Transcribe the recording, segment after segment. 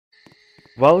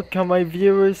Welcome my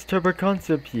viewers,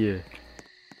 Concept here.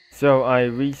 So I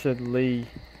recently,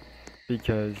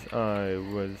 because I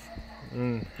was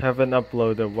haven't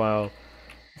uploaded a while,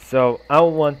 so I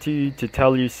want to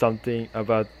tell you something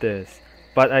about this.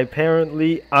 But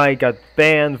apparently I got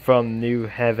banned from New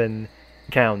Haven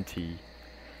County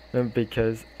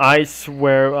because I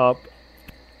swear up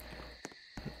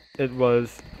it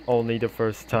was only the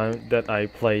first time that I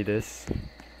play this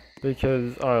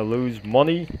because I lose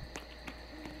money,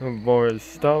 more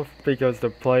stuff, because the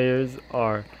players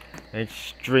are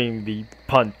extremely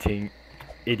punting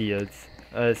idiots.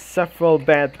 Several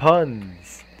bad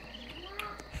puns.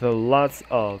 So lots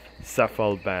of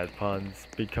several bad puns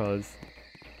because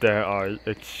they are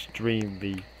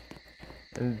extremely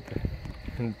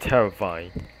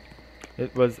terrifying.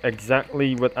 It was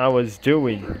exactly what I was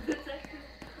doing.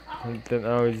 And then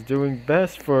I was doing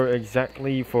best for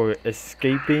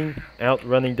escaping,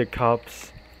 outrunning the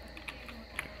cops.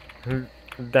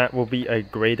 That will be a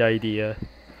great idea.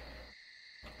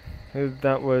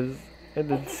 That was, and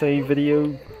the same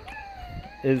video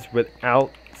is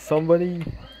without somebody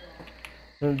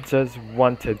who just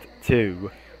wanted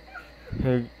to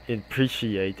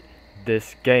appreciate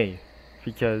this game,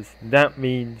 because that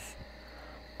means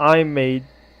I made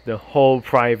the whole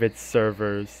private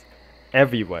servers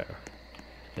everywhere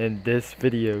in this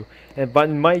video, but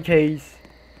in my case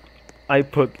I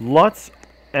put lots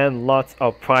and lots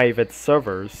of private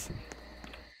servers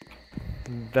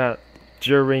that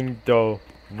during the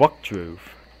walkthrough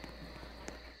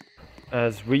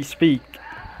as we speak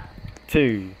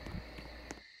to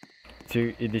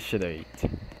initiate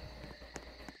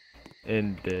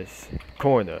in this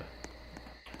corner.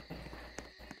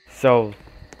 So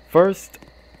first,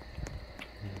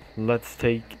 let's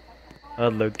take a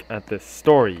look at the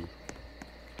story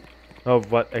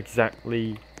of what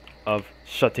exactly of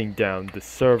shutting down the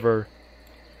server,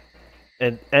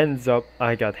 and ends up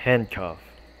I got handcuffed.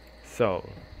 So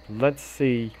let's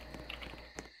see.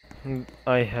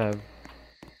 I have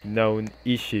known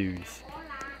issues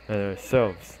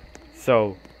ourselves.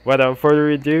 So without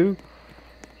further ado,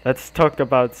 let's talk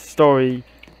about story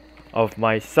of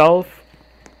myself,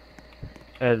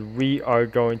 and we are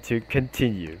going to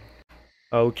continue.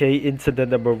 Okay,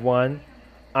 incident number 1.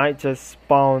 I just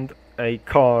spawned a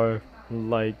car,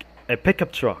 like a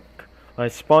pickup truck. I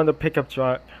spawned a pickup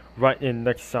truck right in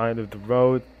next side of the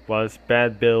road was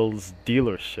Bad Bill's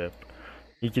dealership.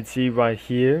 You can see right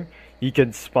here, you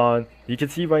can spawn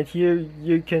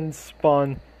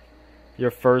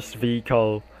your first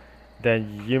vehicle,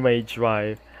 then you may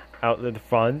drive out in the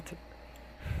front.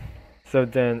 So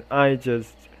then I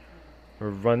just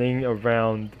running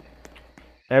around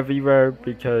everywhere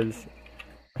because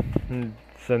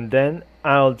so then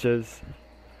I'll just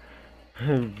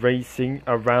racing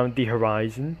around the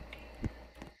horizon,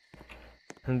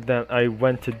 and then I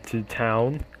went into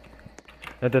town,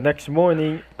 and the next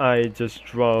morning I just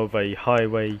drove a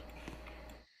highway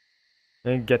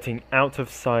and getting out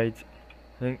of sight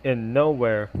and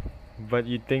nowhere. But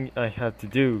you think I had to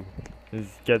do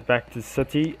is get back to the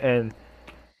city and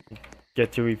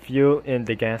get to refuel in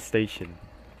the gas station.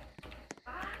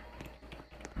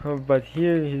 But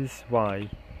here is why.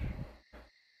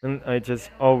 And I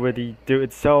just already do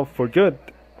itself for good.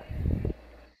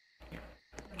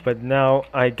 But now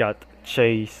I got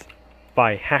chased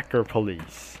by hacker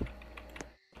police.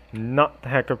 Not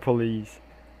hacker police.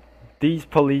 These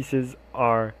polices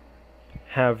are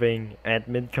having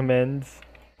admin commands.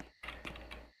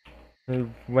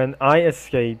 When I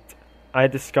escaped, I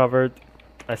discovered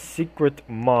a secret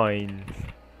mine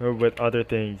with other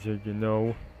things, you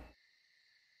know.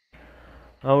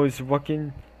 I was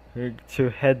walking to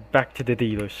head back to the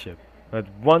dealership, but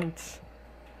once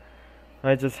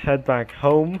I just head back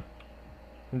home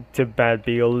to Bad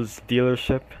Bill's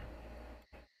dealership,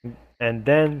 and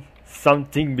then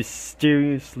something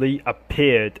mysteriously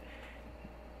appeared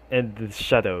in the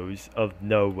shadows of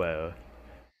nowhere.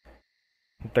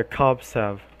 The cops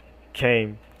have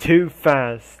came too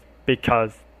fast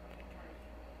because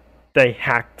they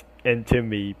hacked into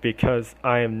me, because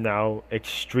I am now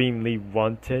extremely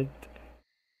wanted.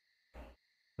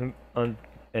 And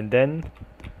then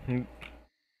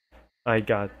I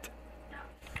got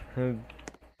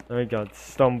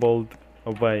stumbled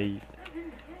away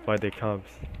by the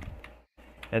cops,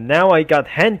 and now I got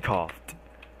handcuffed.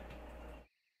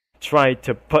 Tried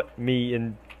to put me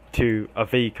into a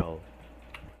vehicle.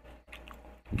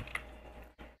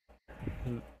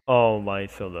 Oh my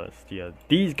Celestia,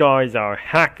 these guys are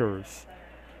hackers,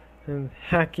 and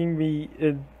hacking me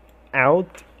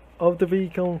out of the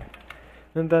vehicle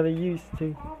and that I used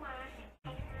to.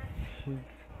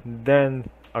 Then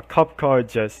a cop car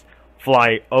just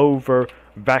fly over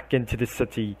back into the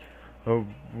city.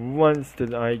 Once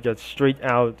did I get straight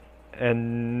out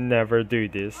and never do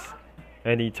this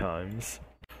any times.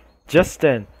 Just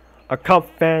then, a cop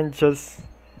van just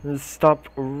stopped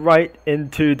right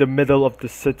into the middle of the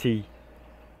city.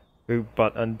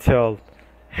 But until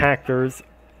hackers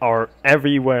are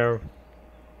everywhere.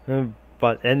 And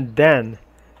then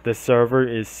the server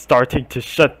is starting to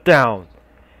shut down.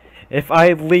 If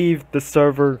I leave the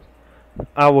server,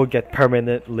 I will get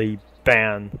permanently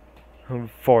banned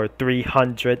for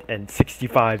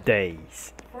 365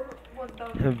 days.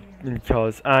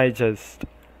 Because I just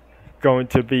going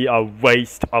to be a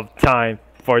waste of time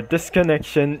for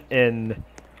disconnection in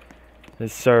the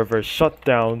server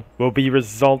shutdown will be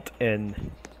result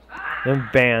in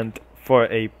banned for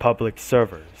a public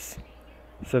servers.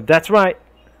 So that's right.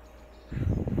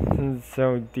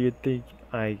 So do you think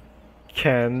I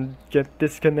can get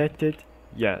disconnected?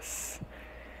 Yes.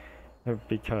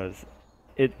 Because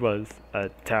it was a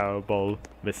terrible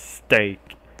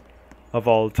mistake of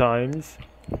all times.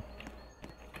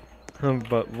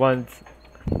 But once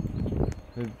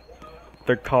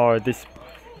the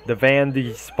van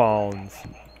despawns,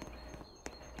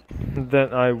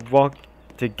 then I walk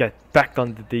to get back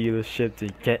on the dealership to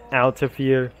get out of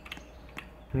here.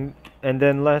 And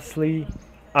then lastly,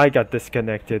 I got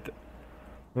disconnected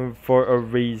for a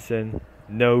reason,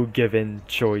 no given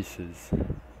choices.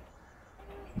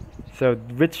 So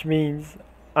which means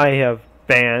I have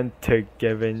banned to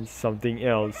giving something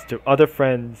else to other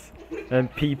friends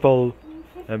and people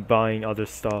and buying other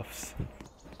stuffs,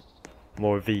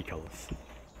 more vehicles.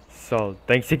 So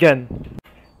thanks again.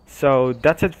 So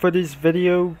that's it for this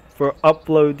video for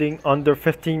uploading under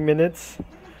 15 minutes.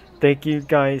 Thank you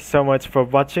guys so much for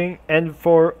watching and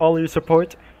for all your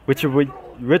support, which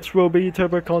will be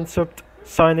Turbo Concept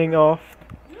signing off,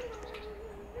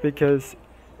 because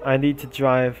I need to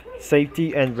drive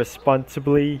safety and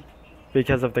responsibly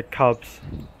because of the cops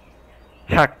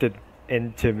hacked it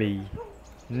into me.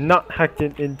 Not hacked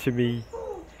it into me.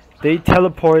 They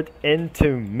teleport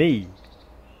into me.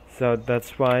 So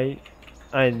that's why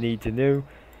I need to know.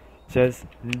 Just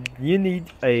you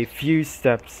need a few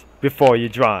steps before you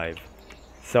drive.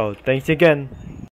 So thanks again.